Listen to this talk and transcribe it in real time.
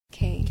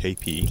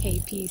KP.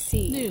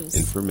 KPC. News.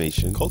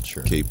 Information.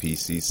 Culture.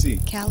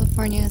 KPCC.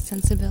 California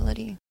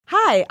Sensibility.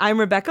 Hi, I'm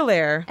Rebecca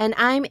Lair. And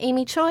I'm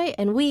Amy Choi,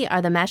 and we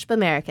are the Mashup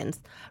Americans.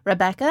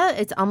 Rebecca,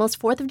 it's almost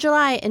 4th of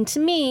July, and to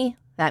me,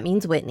 that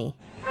means Whitney.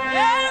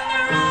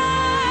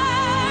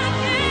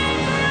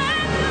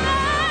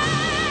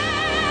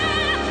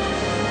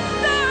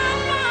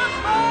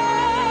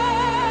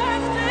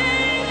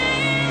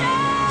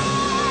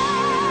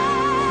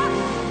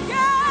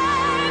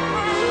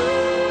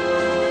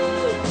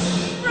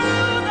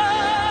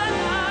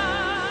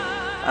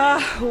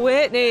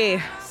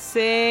 Whitney,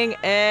 sing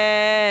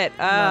it.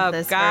 Love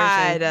this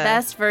God. version.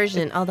 Best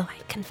version, although I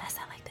confess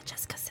I like the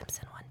Jessica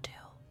Simpson one, too.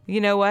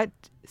 You know what?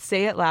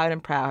 Say it loud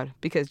and proud,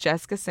 because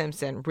Jessica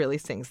Simpson really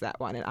sings that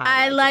one. And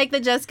I like the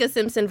Jessica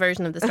Simpson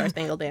version of the Star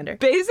Spangled Banner.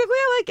 Basically,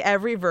 I like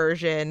every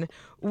version,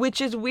 which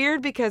is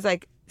weird because,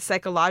 like,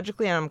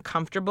 psychologically I'm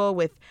comfortable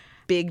with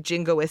big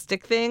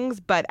jingoistic things,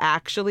 but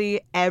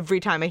actually every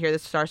time I hear the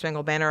Star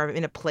Spangled Banner or I'm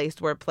in a place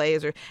where it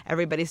plays or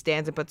everybody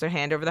stands and puts their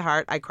hand over the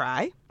heart, I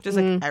cry. Just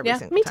like every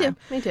single time.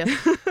 Me too.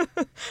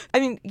 I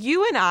mean,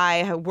 you and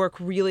I work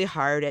really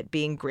hard at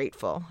being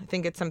grateful. I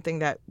think it's something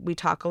that we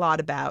talk a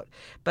lot about,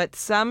 but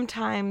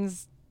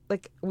sometimes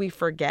like we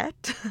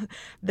forget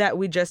that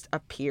we just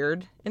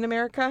appeared in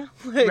America.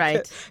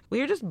 Right.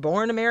 We were just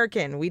born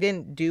American. We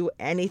didn't do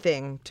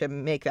anything to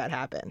make that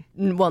happen.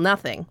 Well,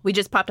 nothing. We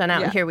just popped on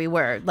out and here we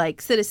were,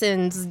 like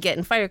citizens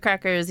getting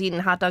firecrackers, eating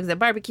hot dogs at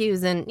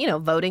barbecues, and,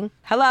 voting.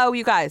 Hello,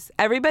 you guys.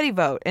 Everybody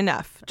vote.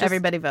 Enough. Just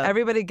everybody vote.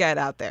 Everybody get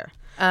out there.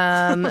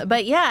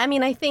 But yeah, I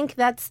mean, I think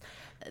that's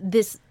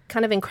this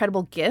kind of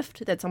incredible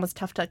gift that's almost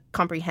tough to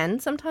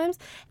comprehend sometimes.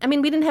 I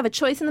mean, we didn't have a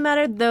choice in the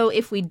matter, though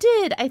if we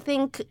did, I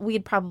think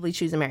we'd probably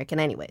choose American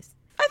anyways.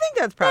 I think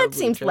that's probably That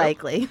seems true.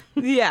 likely.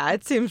 Yeah,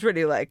 it seems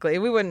pretty likely.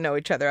 We wouldn't know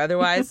each other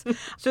otherwise.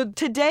 So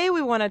today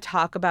we want to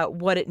talk about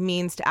what it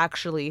means to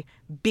actually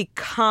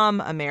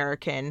become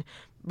American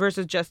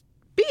versus just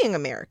being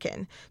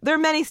American. There are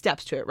many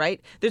steps to it,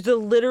 right? There's the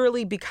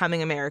literally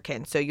becoming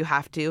American. So you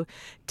have to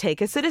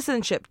take a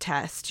citizenship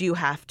test. You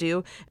have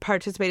to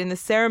participate in the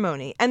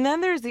ceremony. And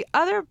then there's the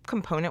other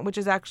component, which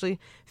is actually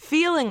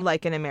feeling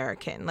like an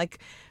American, like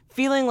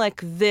feeling like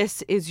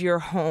this is your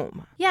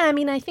home. Yeah, I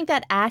mean, I think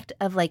that act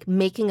of like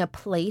making a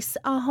place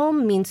a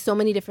home means so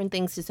many different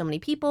things to so many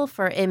people.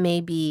 For it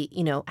may be,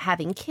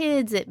 having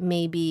kids. It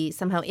may be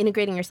somehow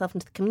integrating yourself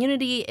into the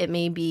community. It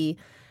may be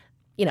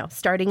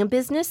starting a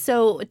business.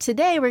 So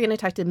today we're going to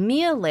talk to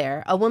Mia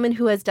Lair, a woman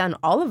who has done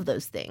all of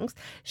those things.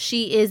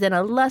 She is an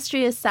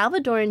illustrious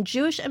Salvadoran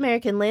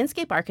Jewish-American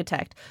landscape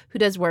architect who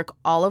does work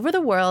all over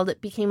the world,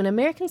 became an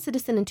American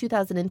citizen in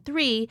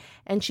 2003,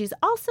 and she's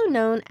also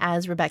known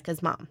as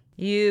Rebecca's mom.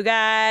 You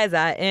guys,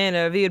 I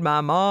interviewed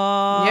my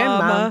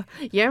mom.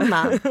 Your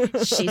mom.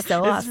 She's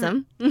so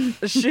awesome.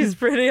 She's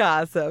pretty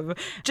awesome.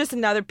 Just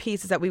another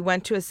piece is that we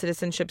went to a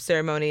citizenship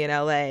ceremony in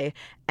LA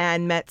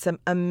and met some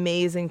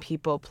amazing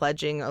people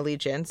pledging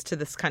allegiance to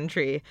this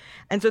country.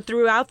 And so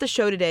throughout the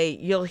show today,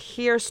 you'll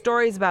hear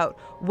stories about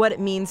what it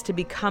means to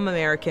become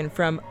American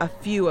from a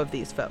few of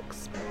these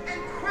folks.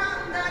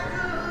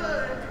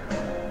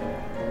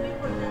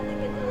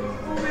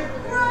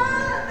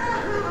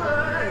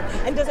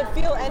 And does it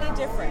feel any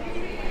different?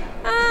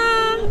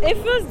 It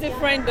feels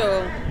different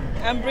though.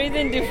 I'm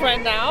breathing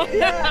different now.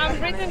 Yeah. I'm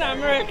breathing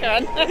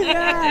American.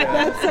 Yeah,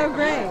 that's so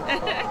great.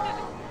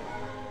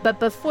 But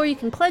before you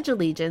can pledge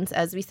allegiance,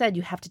 as we said,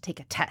 you have to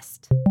take a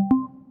test.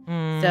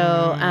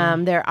 So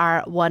there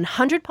are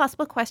 100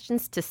 possible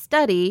questions to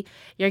study.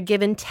 You're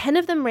given 10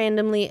 of them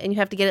randomly, and you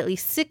have to get at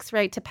least 6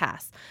 right to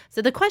pass.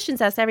 So the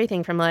questions ask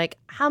everything from like,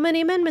 how many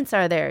amendments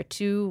are there,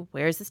 to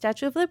where's the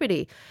Statue of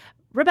Liberty?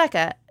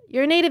 Rebecca,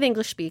 you're a native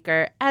English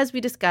speaker. As we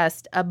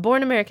discussed, a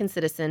born American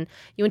citizen.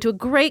 You went to a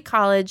great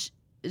college.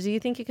 Do you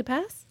think you could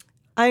pass?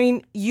 I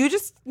mean, you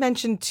just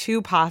mentioned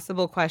 2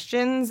 possible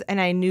questions, and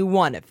I knew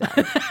one of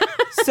them.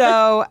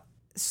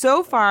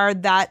 So far,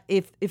 that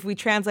if we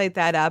translate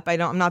that up,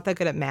 I'm not that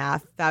good at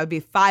math. That would be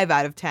 5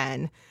 out of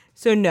 10.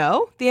 So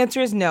no, the answer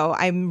is no.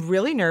 I'm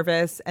really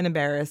nervous and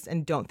embarrassed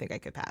and don't think I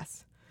could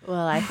pass.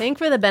 Well, I think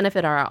for the benefit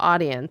of our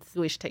audience,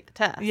 we should take the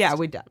test. Yeah,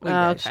 we should.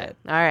 Okay.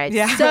 All right.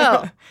 Yeah.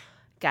 So,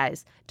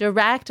 guys,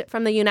 direct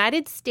from the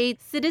United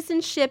States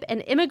Citizenship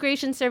and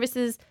Immigration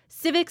Services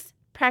Civics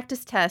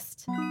Practice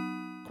Test.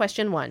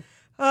 Question 1.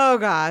 Oh,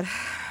 God.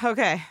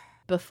 Okay.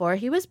 Before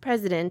he was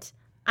president,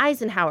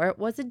 Eisenhower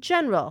was a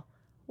general.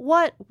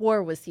 What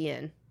war was he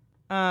in?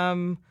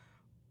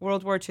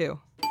 World War II.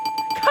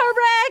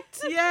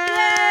 Correct!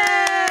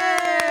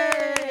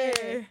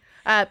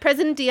 Yay!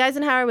 President D.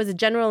 Eisenhower was a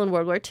general in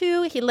World War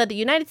II. He led the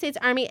United States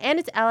Army and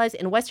its allies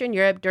in Western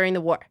Europe during the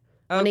war.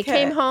 When he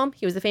came home,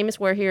 he was a famous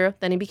war hero.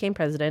 Then he became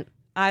president.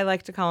 I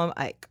like to call him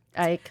Ike.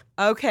 Ike.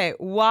 Okay,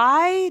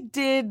 why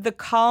did the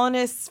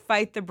colonists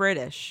fight the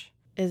British?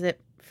 Is it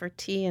for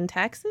tea and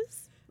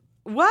taxes?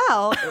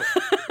 Well,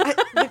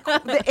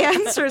 the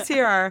answers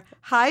here are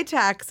high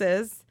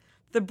taxes,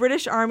 the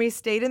British Army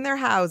stayed in their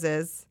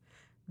houses,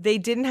 they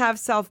didn't have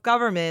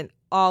self-government,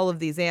 all of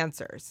these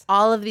answers.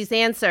 All of these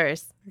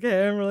answers.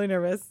 Okay, I'm really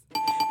nervous.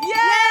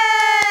 Yay!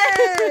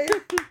 Yay!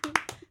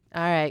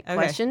 All right, Okay.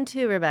 question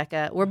 2,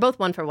 Rebecca. We're both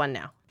 1 for 1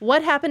 now.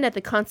 What happened at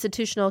the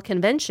Constitutional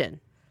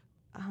Convention?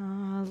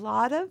 A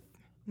lot of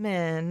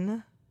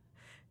men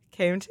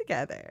came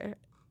together,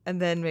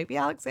 and then maybe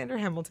Alexander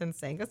Hamilton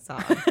sang a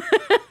song.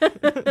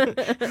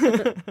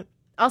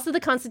 Also, the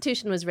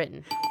Constitution was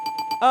written.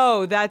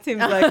 Oh, that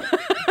seems like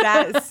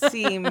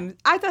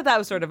I thought that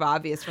was sort of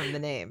obvious from the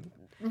name.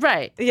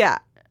 Right. Yeah.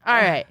 All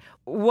right.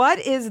 What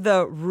is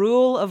the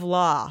rule of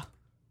law?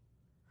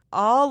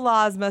 All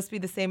laws must be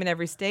the same in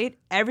every state.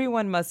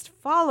 Everyone must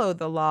follow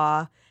the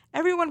law.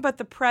 Everyone but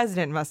the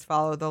president must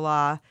follow the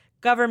law.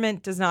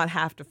 Government does not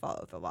have to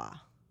follow the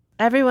law.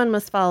 Everyone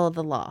must follow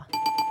the law.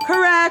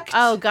 Correct.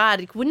 Oh,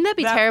 God. Wouldn't that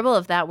be terrible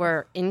if that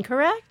were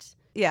incorrect?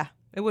 Yeah,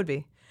 it would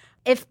be.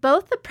 If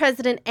both the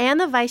president and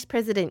the vice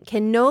president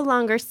can no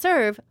longer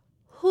serve,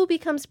 who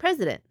becomes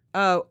president?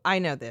 Oh, I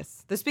know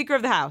this. The Speaker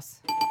of the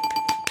House.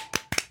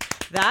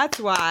 That's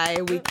why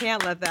we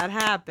can't let that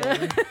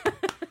happen.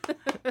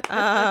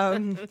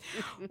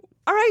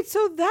 All right,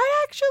 so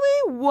that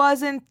actually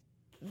wasn't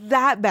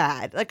that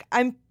bad. Like,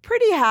 I'm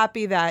pretty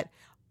happy that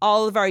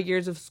all of our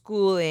years of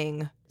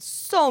schooling,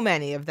 so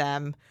many of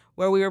them,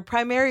 where we were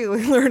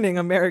primarily learning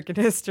American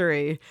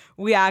history,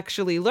 we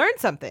actually learned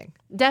something.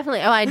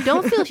 Definitely. Oh, I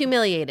don't feel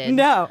humiliated.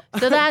 No.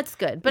 So that's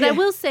good. But I Yeah.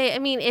 will say, I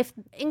mean, if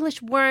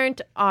English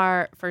weren't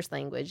our first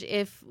language,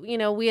 if,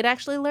 we had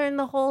actually learned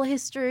the whole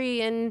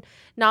history and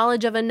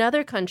knowledge of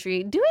another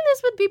country, doing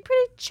this would be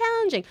pretty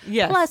challenging.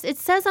 Yes. Plus, it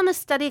says on the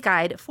study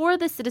guide for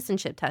the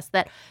citizenship test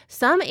that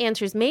some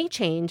answers may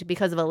change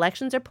because of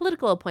elections or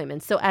political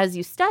appointments. So as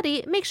you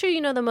study, make sure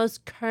you know the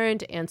most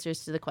current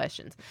answers to the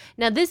questions.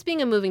 Now, this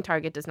being a moving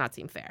target does not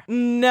seem fair.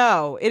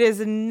 No, it is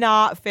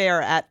not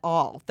fair at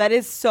all. That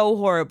is so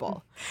horrible.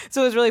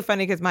 So it was really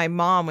funny because my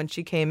mom, when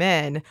she came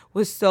in,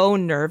 was so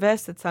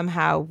nervous that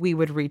somehow we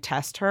would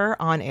retest her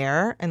on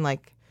air and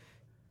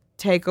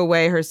take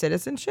away her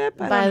citizenship.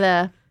 By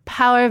the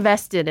power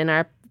vested in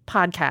our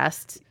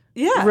podcast,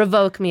 Yeah.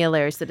 revoke Mia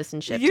Lehrer's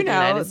citizenship to the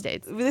United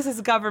States. This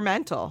is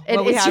governmental. It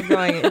What we is. have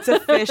going, it's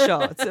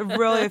official. It's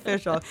really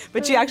official.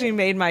 But she actually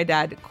made my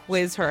dad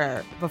quiz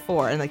her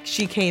before, and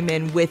she came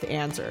in with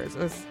answers.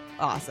 It was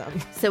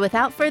awesome. So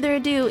without further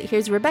ado,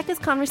 here's Rebecca's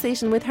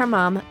conversation with her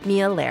mom,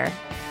 Mia Lehrer.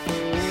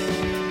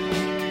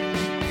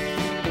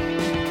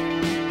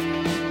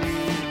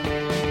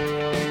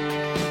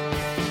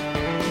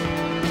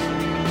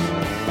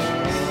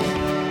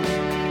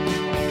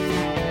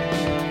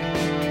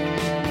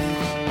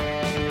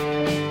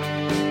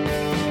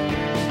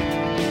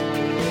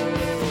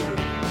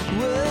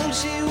 Well,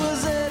 she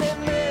was an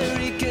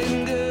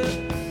American girl,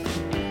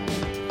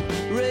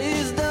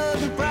 raised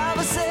on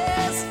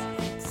promises.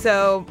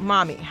 So,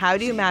 Mommy, how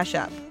do you mash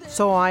up?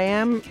 So I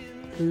am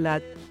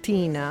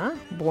Latina,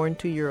 born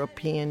to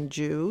European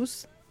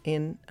Jews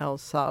in El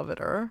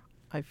Salvador.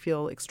 I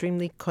feel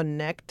extremely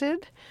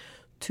connected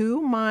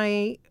to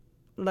my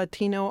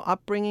Latino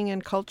upbringing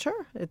and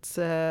culture. It's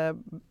a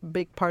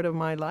big part of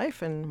my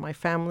life, and my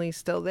family's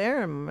still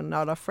there, and a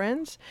lot of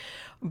friends.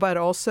 But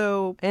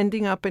also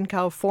ending up in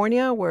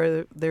California,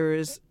 where there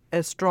is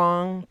a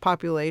strong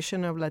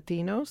population of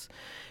Latinos,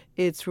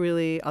 it's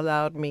really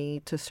allowed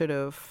me to sort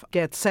of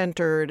get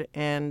centered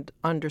and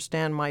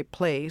understand my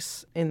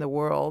place in the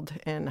world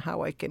and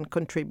how I can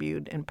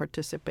contribute and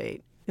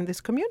participate in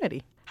this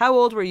community. How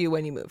old were you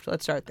when you moved?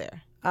 Let's start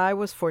there. I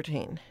was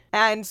 14.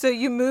 And so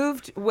you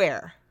moved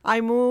where? I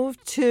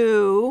moved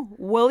to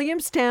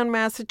Williamstown,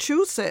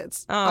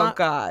 Massachusetts. Oh,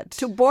 God.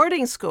 To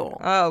boarding school.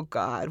 Oh,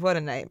 God. What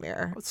a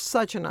nightmare.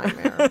 Such a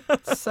nightmare.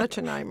 Such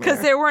a nightmare.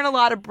 Because there weren't a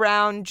lot of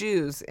brown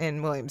Jews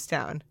in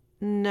Williamstown.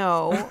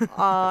 No,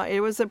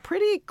 it was a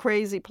pretty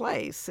crazy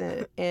place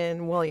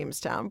in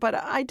Williamstown, but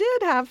I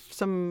did have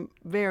some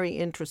very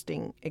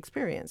interesting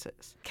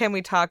experiences. Can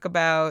we talk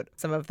about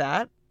some of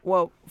that?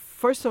 Well,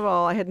 first of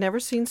all, I had never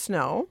seen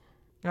snow.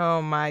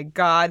 Oh, my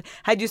God.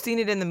 Had you seen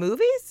it in the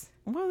movies?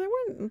 Well, there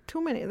weren't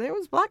too many. There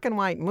was black and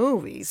white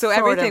movies. So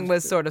everything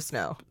was sort of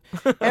snow.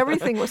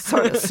 Everything was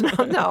sort of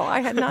snow. No, I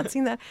had not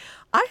seen that.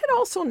 I had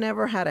also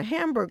never had a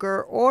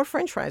hamburger or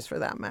French fries, for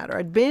that matter.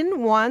 I'd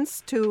been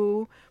once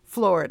to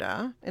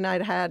Florida, and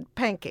I'd had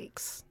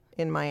pancakes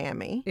in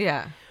Miami.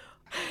 Yeah.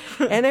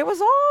 And it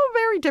was all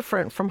very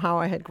different from how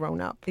I had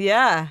grown up.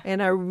 Yeah.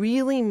 And I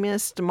really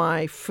missed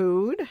my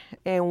food.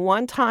 And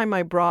one time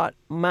I brought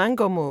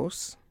mango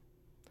mousse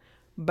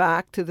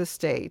back to the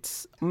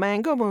States.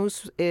 Mango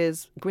mousse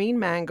is green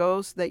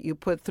mangoes that you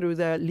put through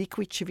the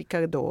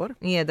liquidificador.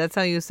 Yeah, that's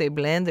how you say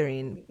blender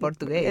in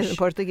Portuguese. In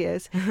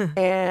Portuguese.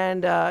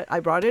 And I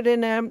brought it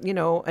in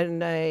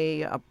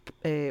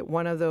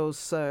one of those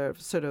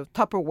sort of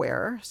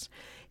Tupperwares.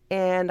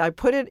 And I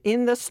put it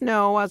in the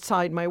snow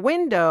outside my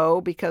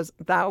window because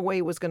that way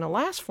it was going to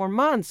last for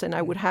months and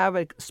I would have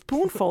a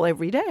spoonful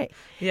every day.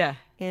 Yeah.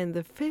 And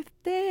the fifth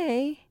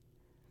day,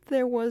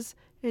 there was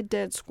a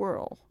dead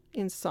squirrel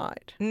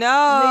inside.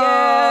 No.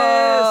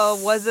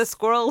 Yes. Was the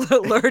squirrel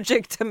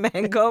allergic to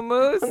mango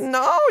mousse?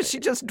 No, she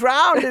just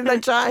drowned in a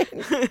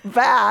giant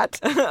vat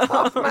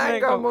of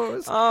mango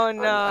mousse. Oh,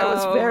 no. It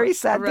was a very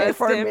sad day Rest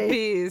for in me.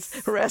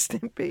 peace. Rest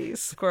in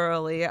peace.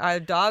 Squirrely. Our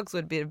dogs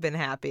would have been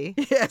happy.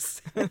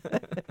 Yes.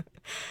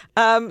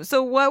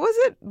 So what was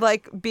it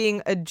like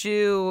being a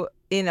Jew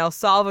in El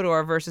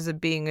Salvador versus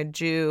being a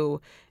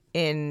Jew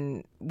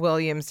in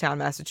Williamstown,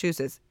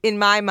 Massachusetts? In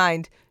my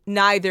mind,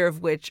 neither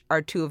of which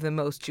are two of the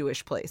most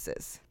Jewish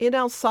places. In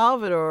El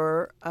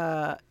Salvador,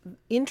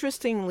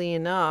 interestingly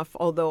enough,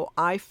 although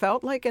I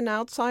felt like an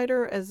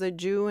outsider as a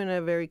Jew in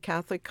a very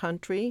Catholic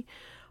country,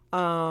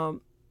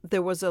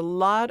 there was a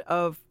lot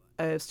of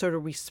sort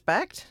of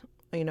respect.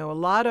 You know, a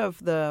lot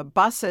of the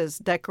buses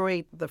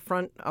decorate the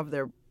front of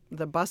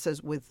the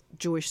buses with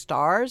Jewish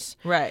stars.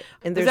 Right.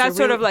 And Is there's that a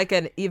sort real- of like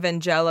an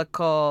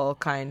evangelical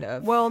kind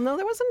of... Well, no,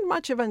 there wasn't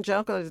much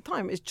evangelical at the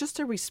time. It's just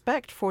a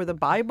respect for the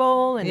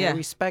Bible and Yeah. a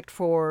respect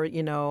for,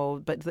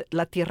 but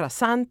La Tierra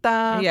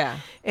Santa. Yeah.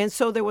 And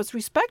so there was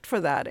respect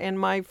for that. And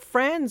my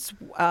friends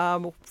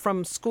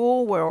from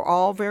school were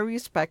all very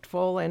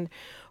respectful. And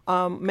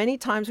many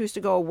times we used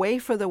to go away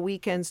for the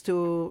weekends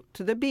to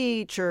the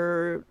beach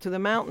or to the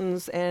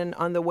mountains. And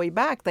on the way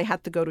back, they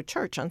had to go to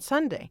church on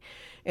Sunday.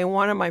 And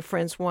one of my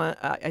friends,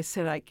 I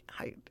said, I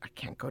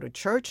can't go to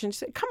church. And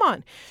she said, come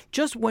on,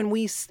 just when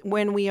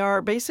we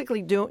are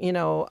basically doing,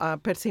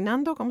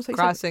 persinando, ¿cómo se dice?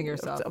 Crossing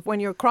yourself. When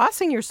you're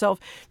crossing yourself,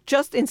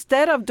 just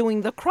instead of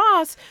doing the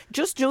cross,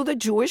 just do the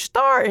Jewish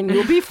star and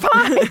you'll be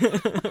fine.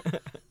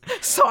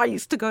 So I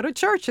used to go to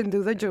church and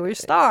do the Jewish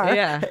star.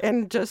 Yeah.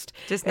 And just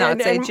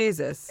not say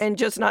Jesus. And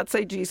just not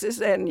say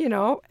Jesus. And,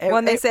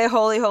 When they say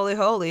holy, holy,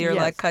 holy, you're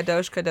Yes. like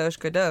kadosh, kadosh,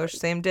 kadosh.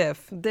 Same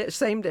diff. The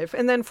same diff.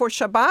 And then for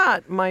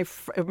Shabbat,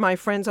 my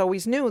friends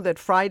always knew that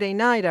Friday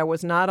night I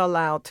was not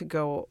allowed to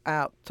go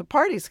out to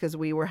parties because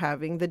we were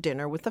having the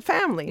dinner with the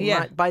family.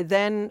 Yeah. By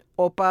then,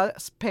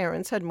 Opa's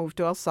parents had moved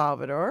to El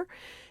Salvador,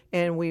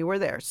 and we were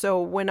there.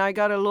 So when I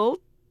got a little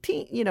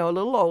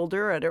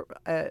older,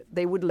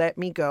 they would let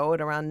me go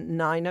at around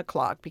 9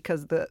 o'clock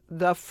because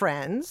the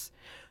friends,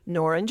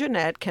 Nora and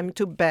Jeanette, came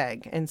to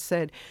beg and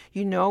said,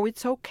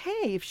 it's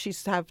okay if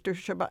she's after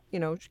Shabbat,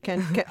 she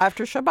can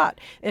after Shabbat.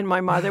 And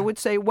my mother would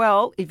say,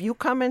 well, if you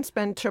come and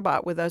spend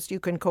Shabbat with us, you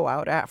can go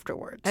out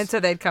afterwards. And so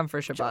they'd come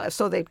for Shabbat.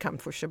 So they'd come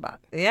for Shabbat.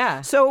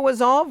 Yeah. So it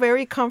was all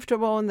very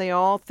comfortable, and they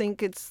all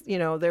think it's,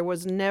 there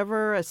was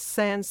never a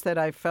sense that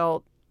I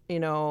felt,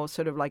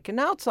 sort of like an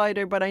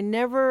outsider, but I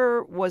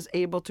never was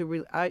able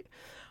to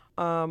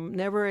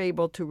never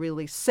able to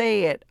really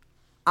say it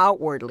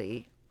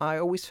outwardly. I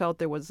always felt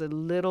there was a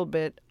little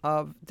bit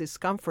of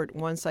discomfort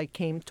once I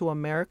came to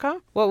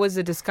America. What was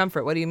the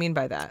discomfort? What do you mean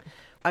by that?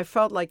 I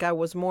felt like I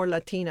was more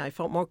Latina. I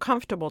felt more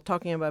comfortable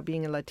talking about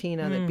being a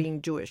Latina than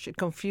being Jewish. It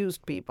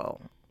confused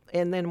people.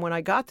 And then when I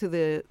got to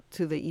the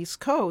East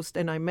Coast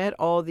and I met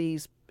all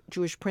these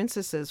Jewish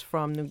princesses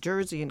from New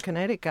Jersey and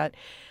Connecticut,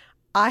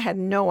 I had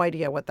no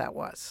idea what that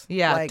was.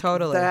 Yeah,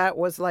 totally. That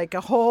was like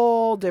a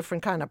whole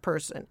different kind of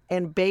person.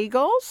 And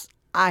bagels,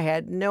 I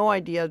had no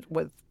idea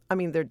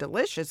they're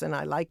delicious, and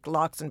I like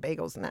lox and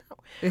bagels now.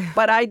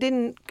 But I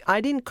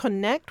didn't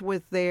connect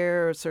with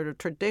their sort of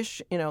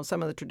tradition,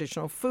 some of the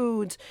traditional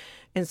foods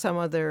and some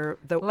of their...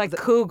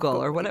 kugel,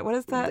 or what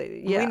is that?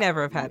 Yeah. We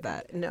never have had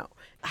that. No.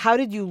 How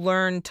did you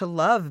learn to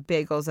love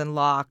bagels and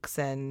lox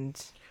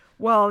and...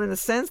 Well, in the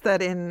sense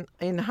that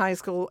in high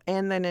school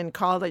and then in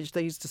college,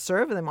 they used to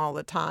serve them all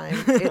the time.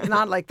 It's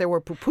not like there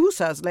were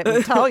pupusas, let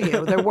me tell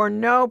you. There were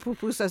no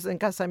pupusas in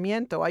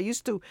casamiento. I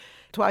used to,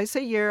 twice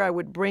a year, I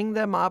would bring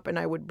them up, and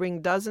I would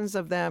bring dozens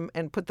of them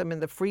and put them in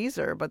the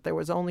freezer, but there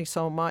was only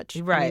so much.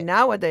 Right.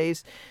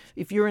 Nowadays,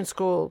 if you're in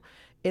school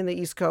in the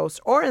East Coast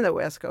or in the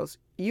West Coast,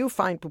 you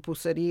find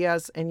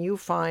pupuserias and you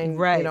find,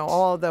 Right.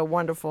 all the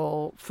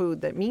wonderful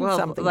food that means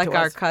something like to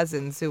our us.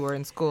 cousins who were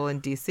in school in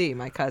D.C.,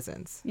 my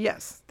cousins.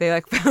 Yes. They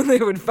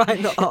would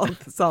find all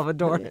the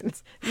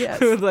Salvadorans. Yes.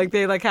 Who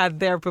they had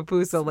their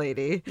pupusa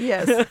lady.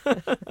 Yes.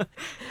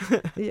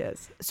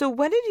 Yes. So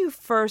when did you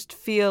first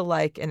feel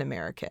like an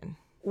American?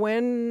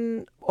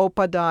 When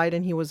Opa died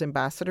and he was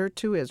ambassador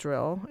to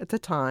Israel at the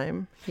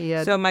time, he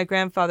had... So my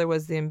grandfather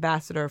was the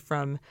ambassador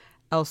from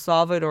El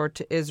Salvador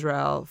to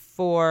Israel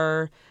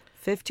for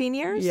 15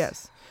 years?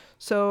 Yes.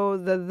 So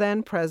the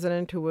then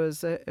president, who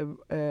was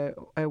a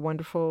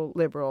wonderful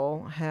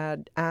liberal,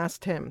 had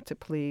asked him to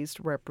please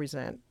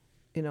represent,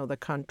 the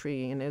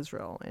country in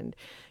Israel. And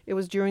it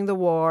was during the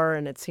war,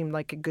 and it seemed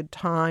like a good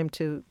time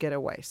to get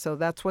away. So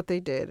that's what they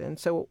did. And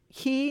so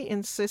he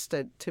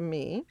insisted to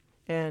me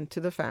and to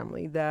the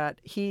family that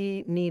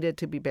he needed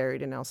to be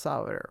buried in El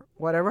Salvador,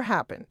 whatever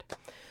happened.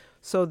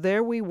 So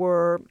there we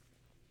were.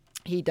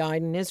 He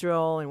died in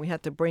Israel, and we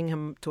had to bring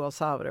him to El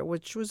Salvador,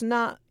 which was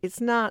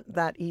it's not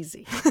that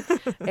easy.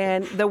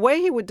 And the way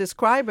he would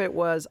describe it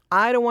was,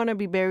 I don't want to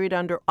be buried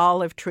under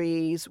olive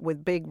trees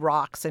with big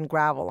rocks and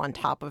gravel on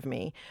top of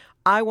me.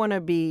 I want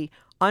to be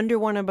under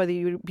one of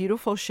the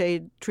beautiful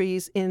shade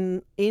trees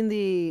in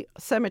the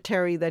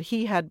cemetery that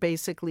he had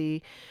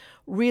basically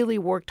really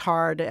worked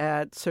hard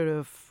at sort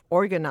of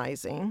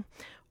organizing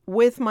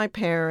with my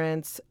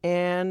parents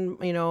and,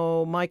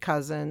 my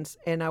cousins.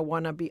 And I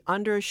want to be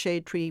under a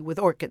shade tree with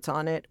orchids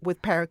on it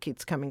with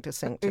parakeets coming to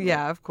sing to me.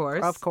 Yeah, of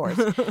course. Of course.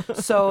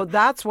 So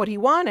that's what he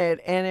wanted.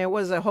 And it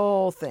was a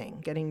whole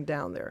thing getting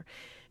down there.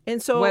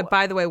 And so, Well,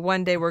 by the way,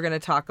 one day we're going to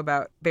talk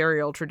about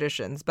burial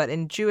traditions, but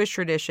in Jewish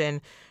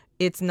tradition,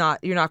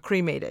 you're not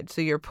cremated.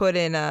 So you're put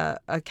in a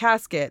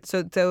casket.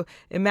 So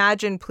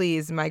imagine,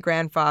 please, my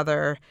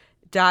grandfather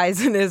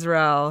dies in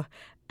Israel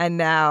and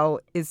now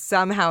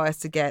somehow has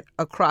to get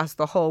across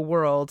the whole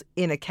world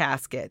in a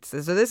casket.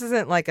 So this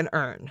isn't like an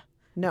urn.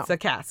 no, It's a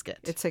casket.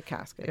 it's a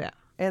casket. Yeah.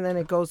 And then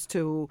it goes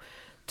to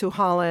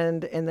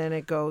Holland, and then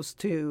it goes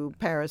to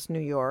Paris,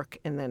 New York,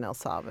 and then El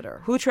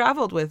Salvador. Who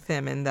traveled with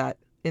him in the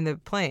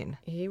plane?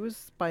 He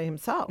was by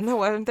himself. No,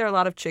 wasn't there a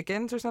lot of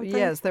chickens or something?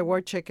 Yes, there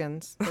were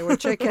chickens. There were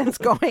chickens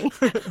going.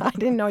 I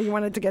didn't know you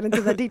wanted to get into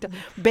the detail.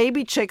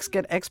 Baby chicks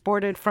get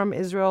exported from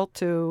Israel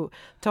to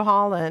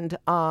Holland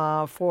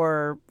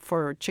for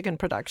chicken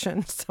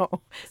production.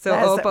 So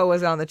that's- Opa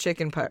was on the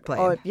chicken plane.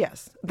 Oh,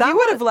 yes. He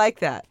would have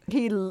liked that.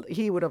 He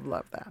would have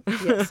loved that.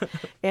 Yes.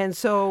 And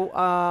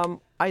so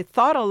I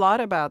thought a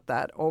lot about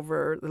that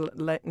over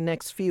the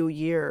next few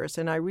years,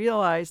 and I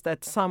realized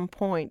at some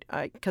point,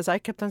 because I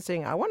kept on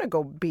saying, I want to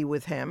go be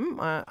with him.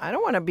 I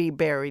don't want to be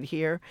buried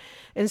here.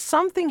 And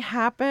something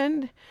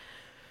happened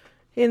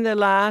in the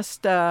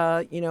last,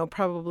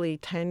 probably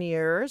 10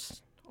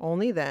 years,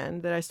 only then,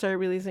 that I started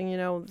realizing,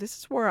 this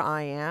is where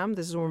I am.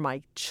 This is where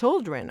my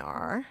children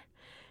are.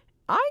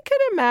 I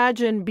could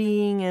imagine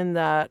being in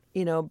that,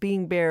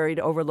 being buried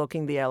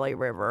overlooking the LA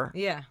River.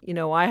 Yeah.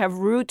 I have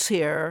roots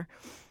here.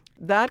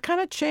 That kind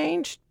of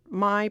changed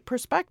my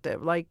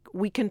perspective. Like,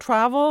 we can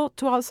travel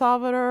to El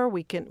Salvador.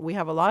 We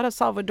have a lot of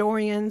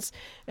Salvadorians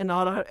and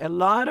a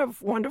lot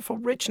of wonderful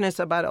richness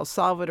about El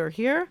Salvador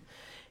here.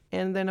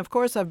 And then, of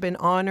course, I've been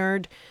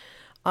honored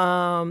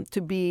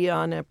to be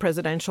on a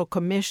presidential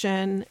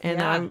commission, and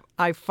Yeah.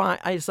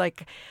 it's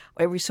like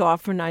every so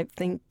often I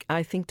think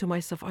to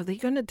myself, are they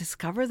going to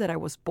discover that I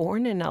was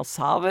born in El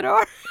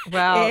Salvador?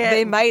 Well, And-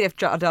 they might if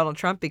Donald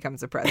Trump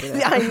becomes the president.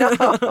 Yeah, I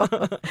know.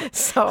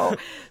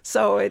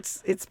 So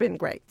it's been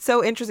great.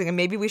 So interesting. And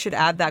maybe we should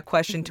add that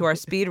question to our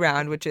speed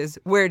round, which is,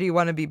 where do you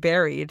want to be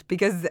buried?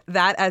 Because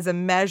that as a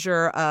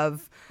measure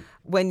of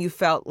when you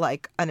felt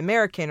like an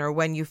American or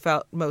when you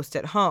felt most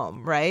at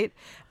home, right?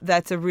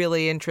 That's a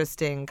really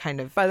interesting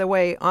kind of... By the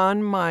way,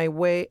 on my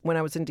way, when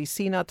I was in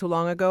D.C. not too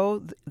long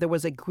ago, there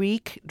was a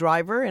Greek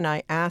driver, and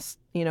I asked,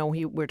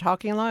 we were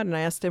talking a lot, and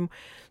I asked him,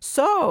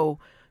 so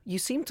you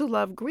seem to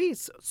love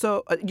Greece.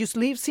 So you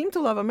seem to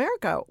love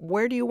America.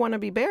 Where do you want to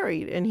be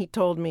buried? And he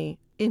told me,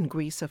 in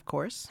Greece, of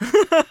course.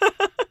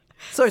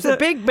 So it's a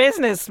big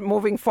business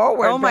moving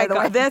forward. Oh my by the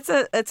way.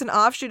 God, it's an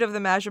offshoot of the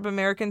Mashup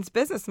Americans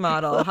business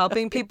model,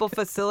 helping people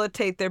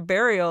facilitate their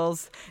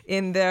burials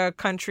in their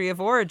country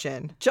of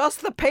origin.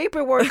 Just the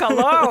paperwork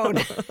alone.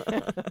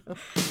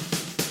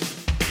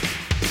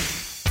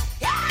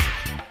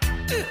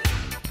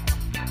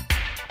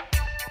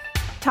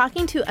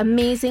 Talking to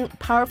amazing,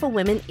 powerful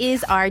women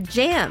is our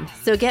jam.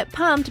 So get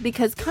pumped,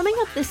 because coming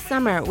up this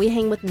summer, we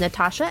hang with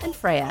Natasha and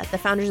Freya, the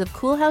founders of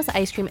Cool House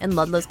Ice Cream and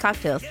Ludlow's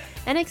Cocktails.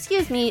 And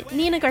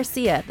Nina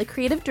Garcia, the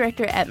creative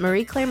director at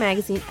Marie Claire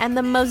Magazine and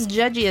the most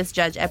judgiest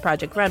judge at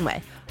Project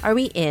Runway. Are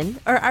we in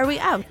or are we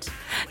out?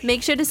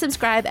 Make sure to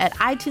subscribe at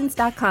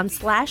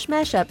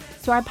itunes.com/mashup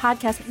so our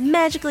podcast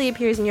magically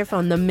appears in your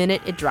phone the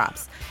minute it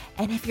drops.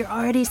 And if you're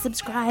already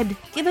subscribed,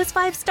 give us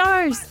 5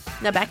 stars.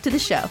 Now back to the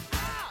show.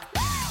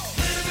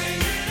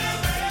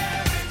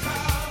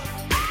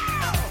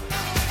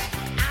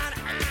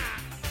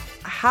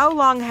 How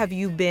long have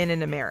you been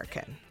an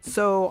American?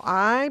 So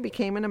I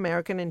became an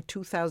American in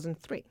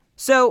 2003.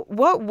 So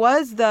what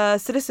was the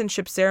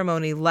citizenship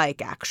ceremony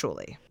like,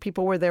 actually?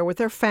 People were there with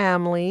their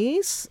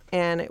families,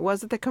 and it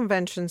was at the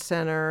convention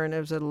center, and it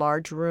was a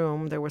large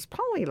room. There was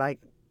probably like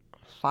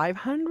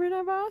 500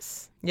 of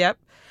us. Yep.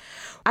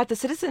 At the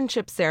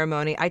citizenship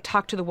ceremony, I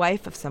talked to the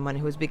wife of someone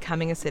who was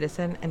becoming a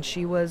citizen, and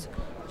she was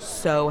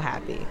so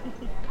happy.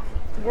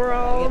 We're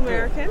all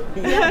American.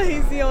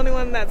 He's the only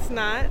one that's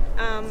not.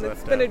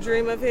 It's been a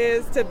dream of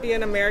his to be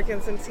an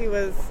American since he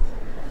was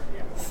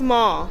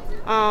small,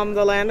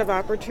 the land of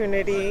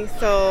opportunity.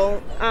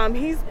 So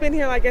he's been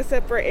here, like I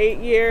said, for 8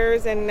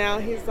 years, and now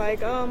he's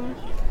like,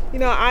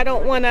 I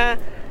don't want to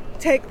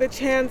take the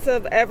chance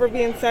of ever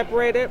being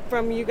separated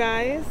from you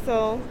guys.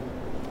 So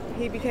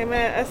he became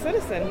a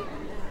citizen.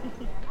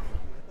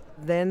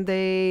 Then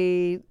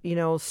they,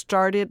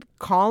 started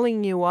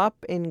calling you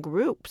up in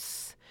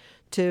groups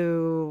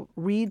to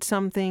read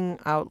something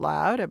out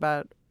loud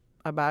about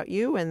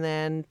you, and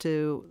then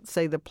to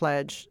say the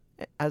pledge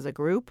as a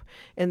group.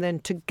 And then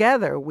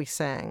together we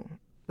sang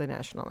the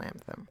national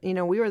anthem.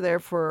 We were there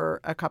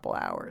for a couple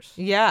hours.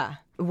 Yeah.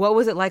 What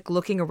was it like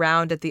looking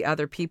around at the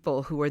other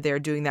people who were there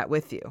doing that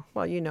with you?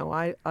 Well,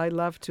 I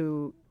love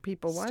to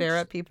people watch. Stare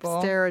at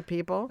people? Stare at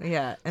people.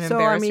 Yeah. And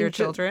embarrass your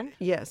children?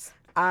 Yes.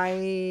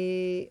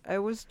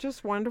 It was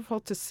just wonderful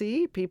to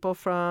see people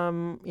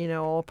from,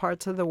 all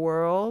parts of the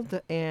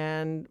world.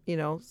 And,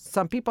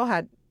 some people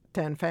had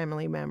 10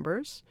 family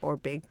members or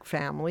big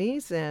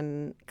families.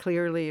 And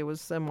clearly it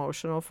was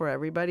emotional for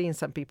everybody. And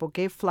some people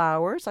gave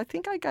flowers. I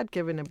think I got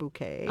given a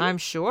bouquet. I'm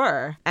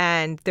sure.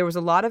 And there was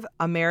a lot of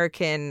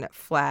American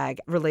flag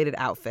related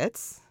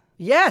outfits.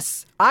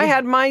 Yes, I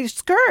had my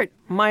skirt,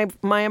 my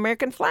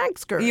American flag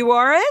skirt. You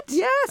wore it?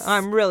 Yes.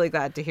 I'm really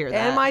glad to hear that.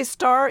 And my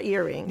star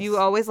earrings. You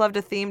always loved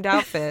a themed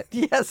outfit.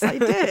 Yes, I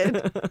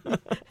did.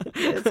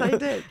 Yes, I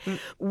did.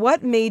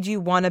 What made you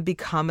want to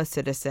become a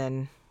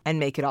citizen and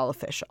make it all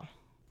official?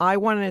 I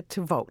wanted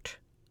to vote.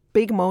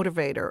 Big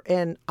motivator.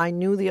 And I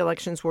knew the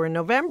elections were in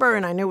November,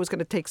 and I knew it was going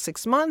to take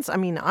 6 months. I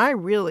mean, I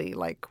really,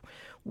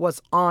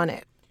 was on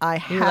it. I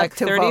had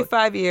to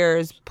 35 vote.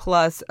 years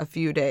plus a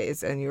few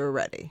days, and you were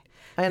ready.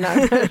 And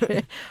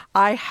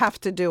I have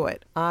to do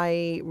it.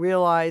 I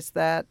realized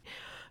that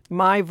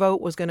my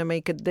vote was going to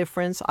make a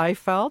difference, I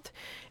felt.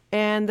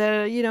 And,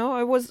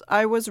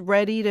 I was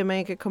ready to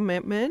make a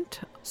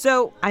commitment.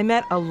 So I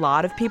met a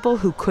lot of people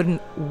who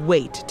couldn't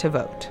wait to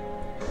vote.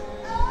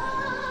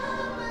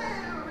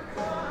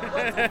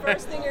 What's the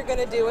first thing you're going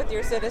to do with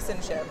your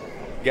citizenship?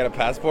 Get a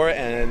passport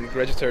and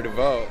register to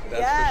vote.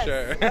 That's for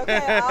sure.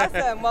 Okay,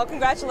 awesome. Well,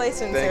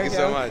 congratulations, Thank you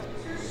so much.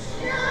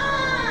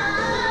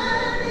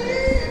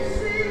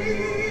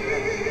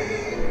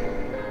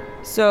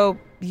 So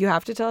you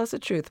have to tell us the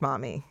truth,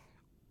 Mommy.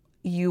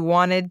 You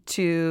wanted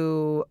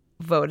to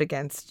vote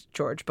against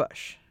George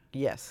Bush.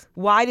 Yes.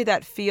 Why did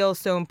that feel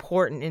so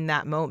important in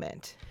that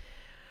moment?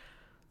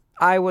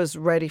 I was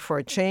ready for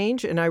a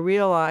change, and I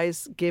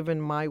realized,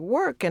 given my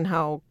work and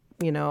how,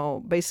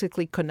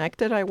 basically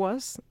connected I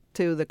was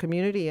to the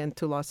community and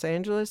to Los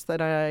Angeles,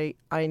 that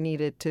I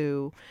needed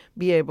to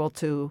be able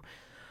to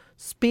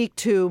speak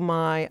to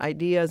my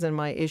ideas and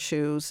my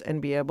issues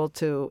and be able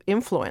to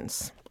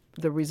influence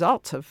the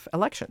results of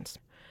elections.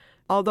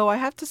 Although I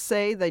have to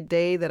say the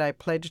day that I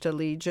pledged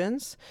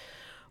allegiance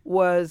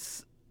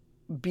was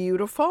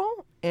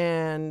beautiful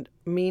and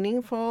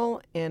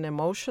meaningful and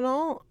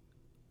emotional,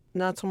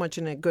 not so much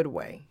in a good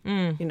way.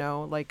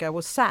 I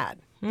was sad.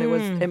 There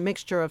was a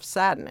mixture of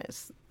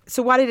sadness.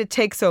 So why did it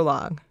take so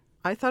long?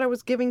 I thought I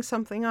was giving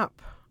something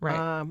up.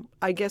 Right.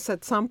 I guess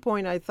at some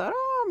point I thought,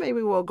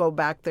 maybe we'll go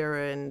back there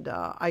and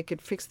I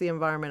could fix the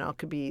environment. I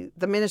could be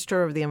the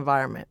minister of the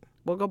environment.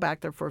 We'll go back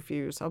there for a few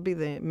years. I'll be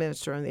the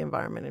minister of the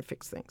environment and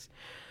fix things.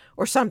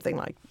 Or something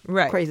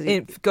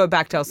crazy. Go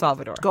back to El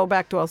Salvador. Go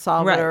back to El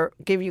Salvador,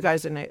 give you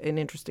guys an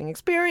interesting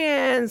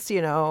experience,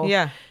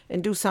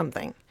 and do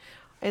something.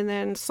 And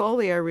then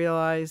slowly I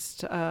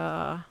realized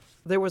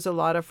there was a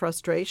lot of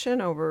frustration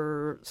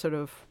over sort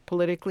of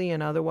politically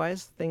and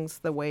otherwise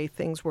the way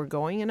things were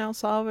going in El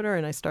Salvador.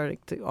 And I started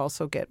to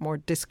also get more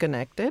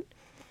disconnected.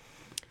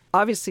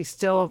 Obviously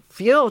still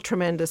feel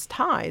tremendous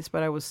ties,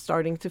 but I was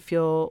starting to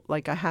feel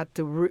like I had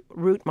to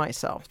root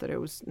myself, that it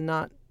was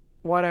not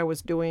what I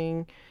was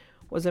doing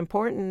was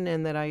important,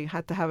 and that I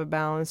had to have a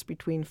balance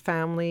between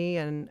family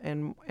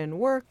and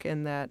work,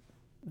 and that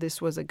this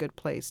was a good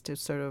place to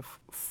sort of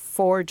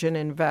forge and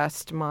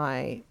invest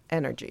my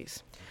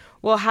energies.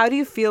 Well, how do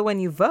you feel when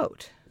you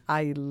vote?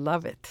 I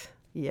love it.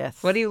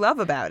 Yes. What do you love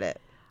about it?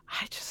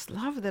 I just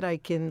love that I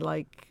can,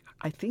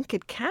 I think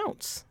it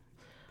counts.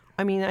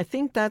 I mean, I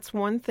think that's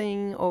one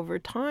thing over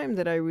time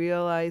that I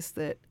realized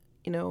that,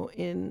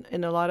 in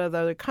a lot of the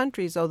other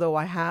countries, although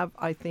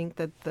I think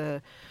that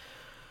the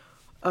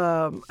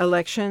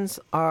elections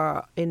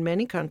are in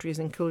many countries,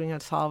 including El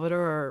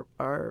Salvador,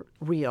 are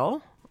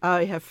real.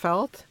 I have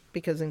felt,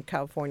 because in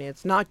California,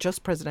 it's not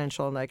just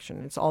presidential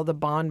election. It's all the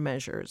bond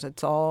measures.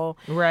 It's all,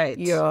 right.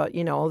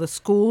 The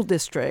school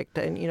district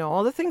and,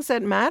 all the things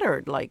that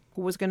mattered, like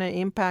who was going to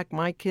impact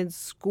my kids'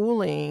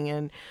 schooling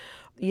and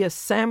the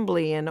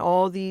assembly and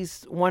all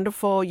these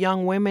wonderful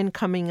young women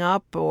coming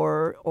up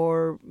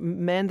or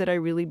men that I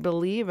really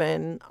believe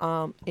in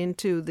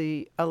into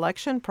the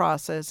election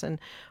process and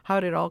how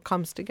it all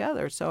comes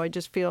together. So I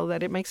just feel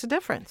that it makes a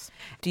difference.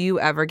 Do you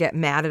ever get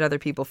mad at other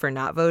people for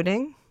not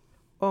voting?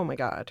 Oh, my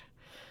God.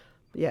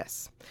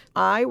 Yes.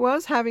 I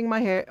was having my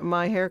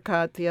hair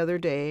cut the other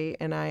day,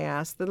 and I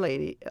asked the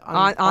lady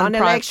on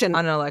election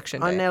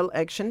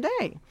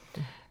day.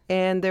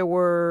 And there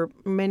were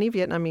many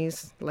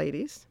Vietnamese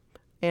ladies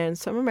and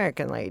some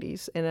American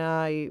ladies. And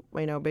I,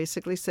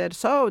 basically said,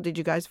 so did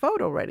you guys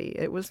vote already?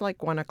 It was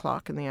like 1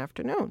 o'clock in the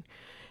afternoon.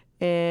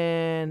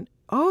 And,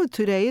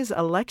 today is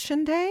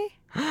election day?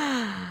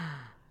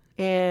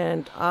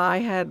 And I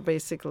had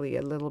basically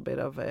a little bit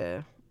of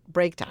a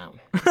breakdown.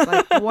 It's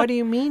like, what do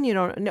you mean you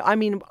don't know? I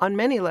mean, on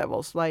many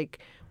levels,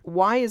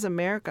 why is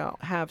America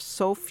have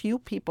so few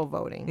people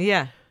voting?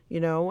 Yeah.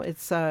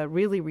 It's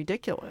really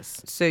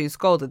ridiculous. So you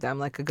scolded them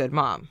like a good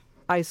mom.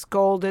 I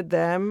scolded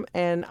them,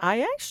 and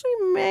I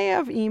actually may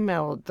have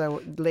emailed the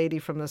lady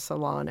from the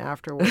salon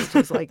afterwards.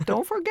 It's like,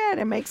 don't forget,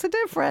 it makes a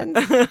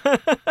difference.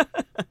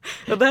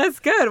 Well, that's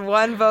good.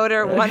 One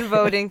voter, one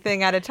voting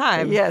thing at a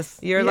time. Yes.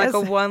 You're like a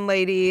one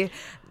lady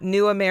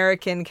New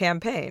American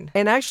campaign.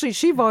 And actually,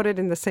 she voted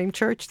in the same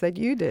church that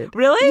you did.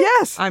 Really?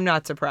 Yes. I'm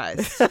not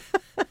surprised.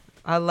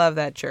 I love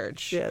that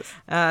church. Yes.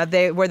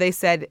 Where they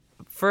said,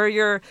 for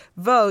your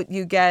vote,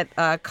 you get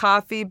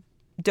coffee,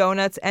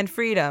 donuts, and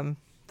freedom.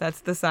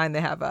 That's the sign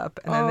they have up.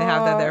 And then they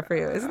have that there for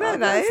you. Isn't that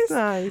nice? That's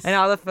nice. And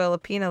all the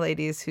Filipina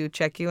ladies who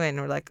check you in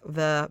were like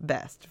the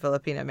best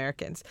Filipina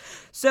Americans.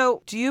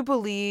 So do you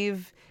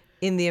believe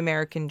in the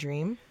American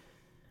dream?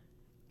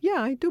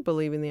 Yeah, I do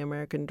believe in the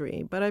American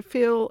dream, but I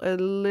feel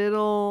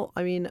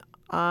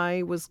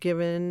I was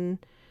given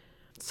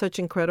such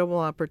incredible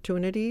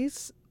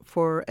opportunities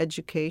for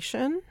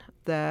education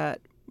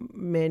that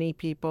many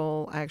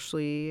people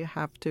actually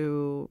have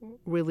to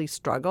really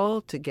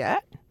struggle to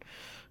get.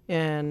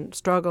 And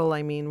struggle,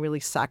 I mean really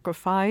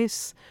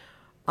sacrifice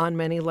on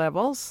many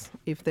levels.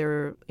 If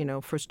they're,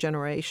 first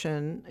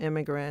generation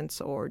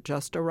immigrants or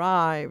just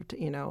arrived,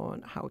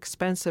 and how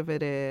expensive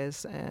it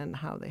is and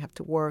how they have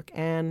to work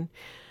and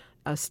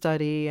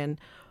study. And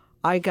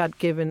I got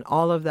given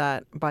all of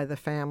that by the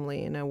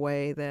family in a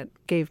way that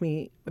gave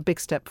me a big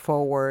step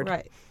forward.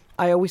 Right.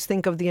 I always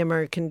think of the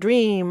American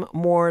dream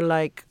more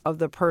like of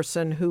the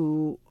person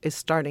who is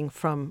starting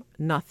from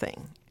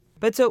nothing.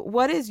 But so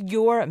what is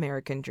your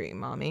American dream,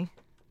 Mommy?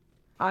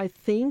 I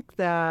think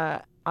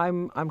that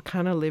I'm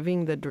kind of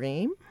living the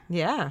dream.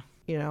 Yeah.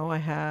 I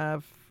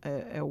have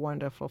a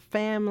wonderful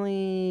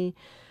family.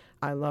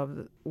 I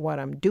love what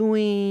I'm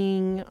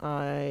doing.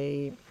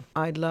 I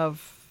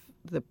love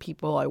the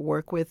people I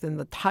work with and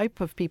the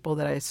type of people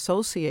that I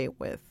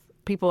associate with.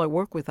 People I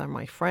work with are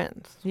my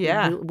friends.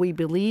 Yeah. We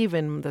believe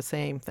in the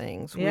same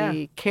things. Yeah.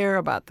 We care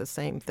about the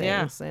same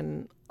things. Yeah.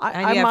 And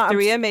you have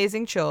three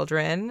amazing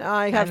children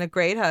and a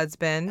great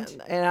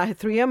husband. And I have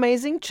three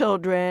amazing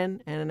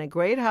children and a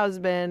great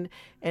husband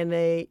and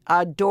a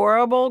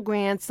adorable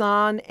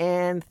grandson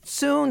and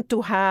soon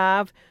to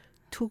have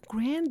 2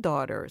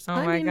 granddaughters.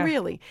 Oh my God.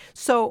 Really.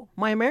 So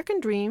my American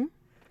dream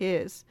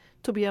is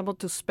to be able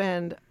to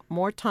spend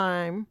more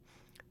time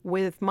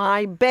with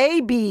my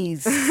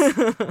babies.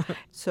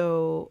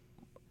 So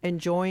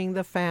enjoying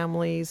the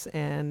families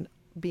and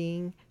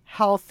being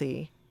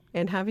healthy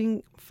and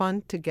having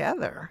fun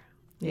together.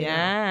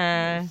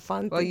 Yeah.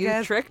 Fun well, together.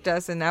 You tricked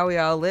us, and now we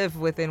all live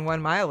within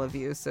 1 mile of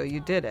you, so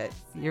you did it.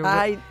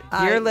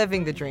 You're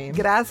living the dream.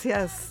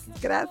 Gracias.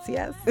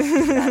 Gracias. Take me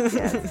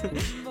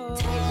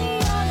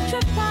on a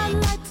trip, I'd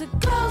like to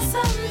go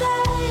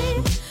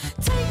someday.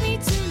 Take me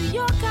to New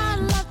York, I'd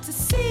love to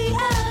see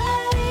LA.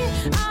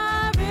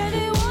 I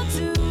really want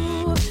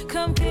to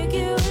come pick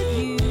you with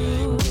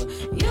you.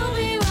 You'll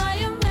be my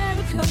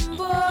American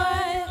boy.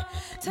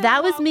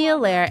 That was Mia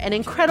Lair, an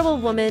incredible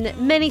woman,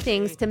 many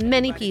things to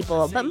many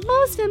people, but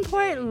most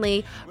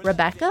importantly,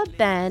 Rebecca,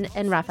 Ben,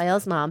 and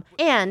Raphael's mom,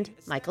 and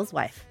Michael's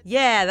wife.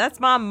 Yeah, that's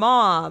my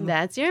mom.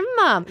 That's your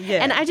mom.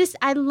 Yeah. And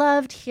I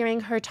loved hearing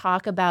her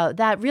talk about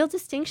that real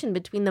distinction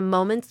between the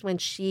moments when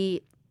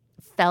she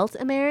felt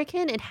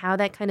American and how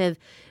that kind of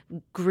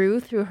grew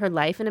through her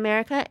life in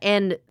America,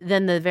 and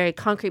then the very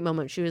concrete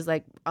moment she was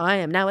like, I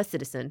am now a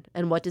citizen,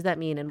 and what does that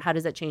mean, and how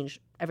does that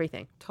change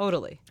everything?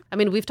 Totally. I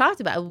mean, we've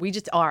talked about we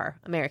just are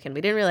American.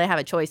 We didn't really have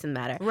a choice in the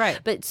matter. Right.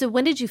 But so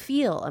when did you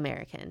feel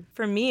American?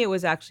 For me, it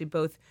was actually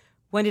both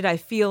when did I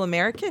feel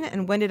American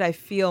and when did I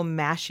feel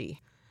mashy?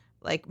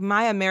 Like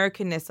my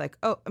Americanness,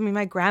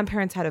 my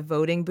grandparents had a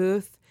voting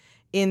booth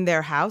in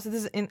their house.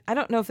 I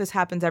don't know if this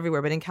happens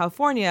everywhere, but in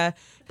California,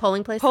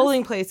 polling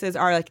places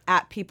are like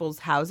at people's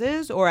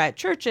houses or at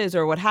churches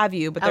or what have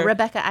you. But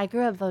Rebecca, I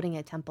grew up voting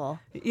at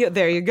Temple. Yeah,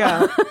 there you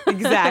go.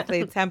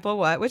 Exactly. Temple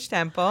what? Which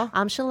temple?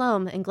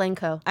 Shalom in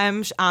Glencoe.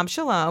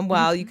 Shalom.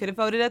 Well, you could have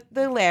voted at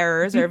the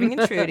Lehrers, Irving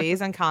and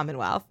Trudy's on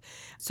Commonwealth.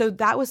 So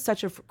that was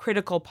such a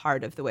critical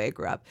part of the way I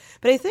grew up.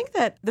 But I think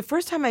that the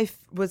first time I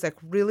was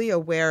really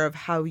aware of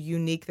how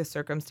unique the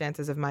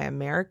circumstances of my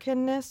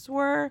Americanness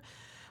were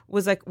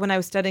was when I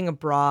was studying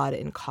abroad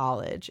in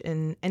college,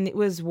 and it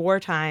was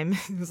wartime.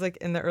 It was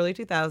in the early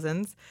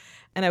 2000s,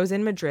 and I was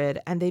in Madrid,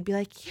 and they'd be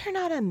like, "You're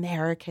not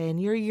American,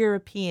 you're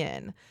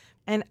European,"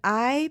 and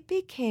I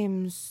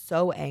became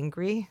so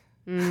angry.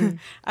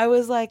 I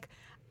was like,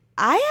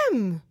 I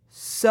am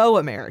so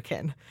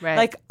American.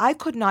 Right. I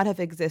could not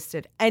have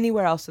existed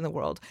anywhere else in the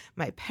world.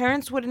 My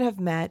parents wouldn't have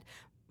met.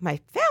 My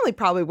family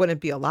probably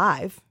wouldn't be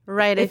alive.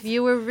 Right. If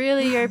you were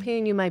really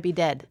European, you might be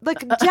dead.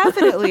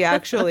 Definitely,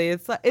 actually.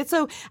 It's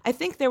so I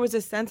think there was a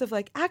sense of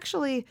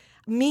actually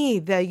me,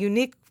 the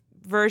unique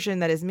version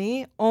that is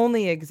me,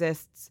 only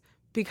exists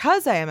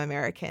because I am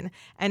American.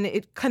 And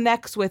it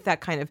connects with that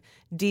kind of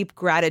deep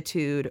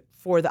gratitude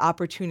for the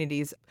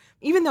opportunities.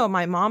 Even though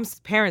my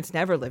mom's parents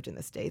never lived in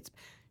the States,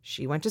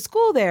 she went to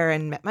school there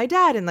and met my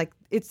dad. And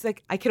it's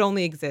I could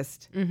only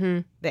exist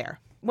there.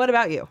 What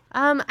about you?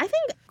 I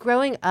think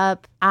growing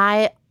up,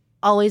 I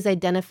always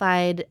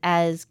identified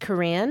as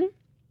Korean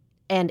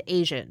and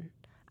Asian.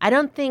 I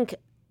don't think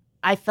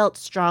I felt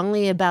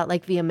strongly about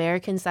like the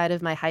American side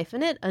of my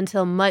hyphenate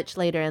until much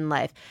later in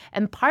life.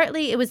 And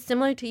partly it was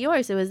similar to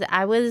yours.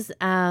 I was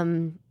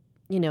in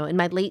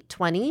my late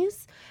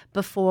 20s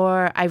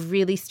before I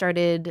really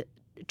started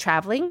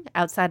traveling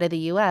outside of the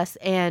U.S.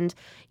 And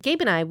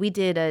Gabe and I, we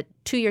did a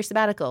 2-year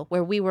sabbatical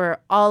where we were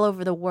all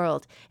over the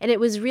world. And it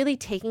was really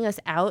taking us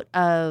out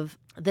of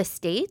the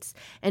States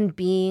and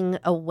being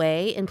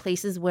away in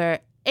places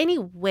where any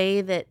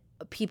way that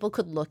people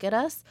could look at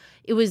us,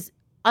 it was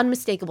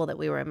unmistakable that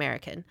we were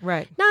American.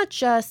 Right. Not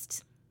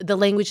just the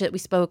language that we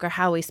spoke or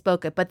how we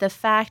spoke it, but the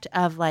fact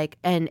of like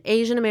an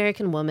Asian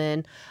American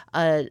woman,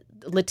 a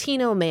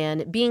Latino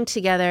man being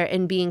together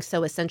and being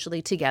so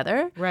essentially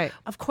together. Right.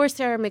 Of course,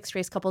 there are mixed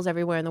race couples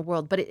everywhere in the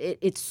world, but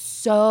it's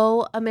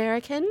so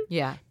American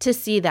to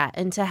see that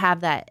and to have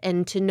that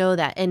and to know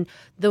that. And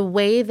the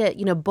way that,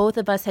 both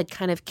of us had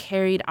kind of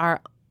carried our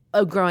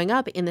growing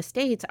up in the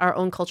States, our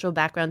own cultural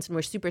backgrounds, and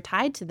we're super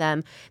tied to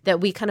them, that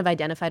we kind of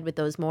identified with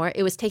those more.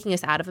 It was taking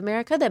us out of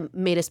America that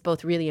made us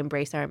both really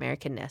embrace our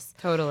Americanness.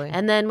 Totally.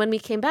 And then when we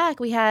came back,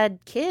 we had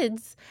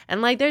kids.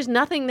 And like, there's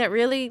nothing that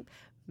really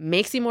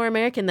makes you more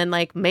American than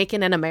like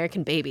making an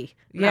American baby.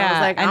 And I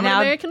was like, I'm an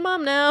American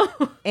mom now.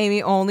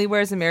 Amy only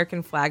wears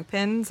American flag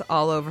pins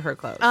all over her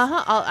clothes.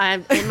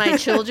 And my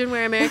children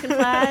wear American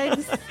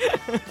flags.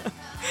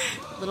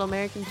 Little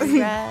American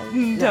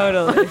do-rags.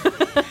 Totally.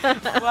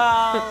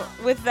 Well,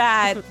 with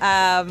that,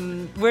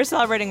 we're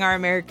celebrating our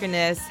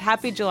Americanness.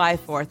 Happy July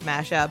 4th,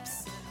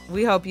 mashups.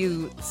 We hope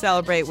you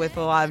celebrate with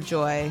a lot of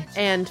joy.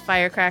 And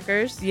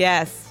firecrackers.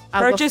 Yes.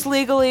 Purchase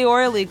legally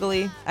or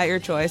illegally at your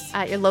choice.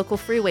 At your local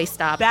freeway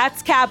stop.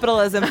 That's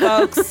capitalism,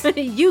 folks.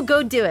 You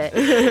go do it.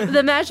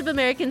 The Mashup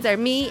Americans are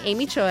me,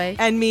 Amy Choi.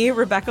 And me,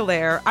 Rebecca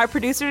Lair. Our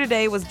producer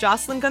today was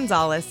Jocelyn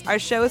Gonzalez. Our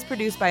show is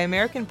produced by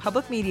American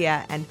Public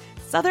Media and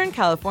Southern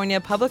California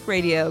Public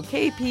Radio,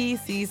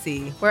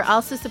 KPCC. We're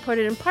also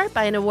supported in part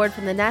by an award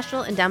from the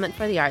National Endowment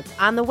for the Arts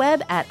on the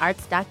web at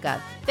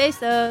arts.gov.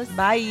 Besos.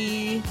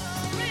 Bye.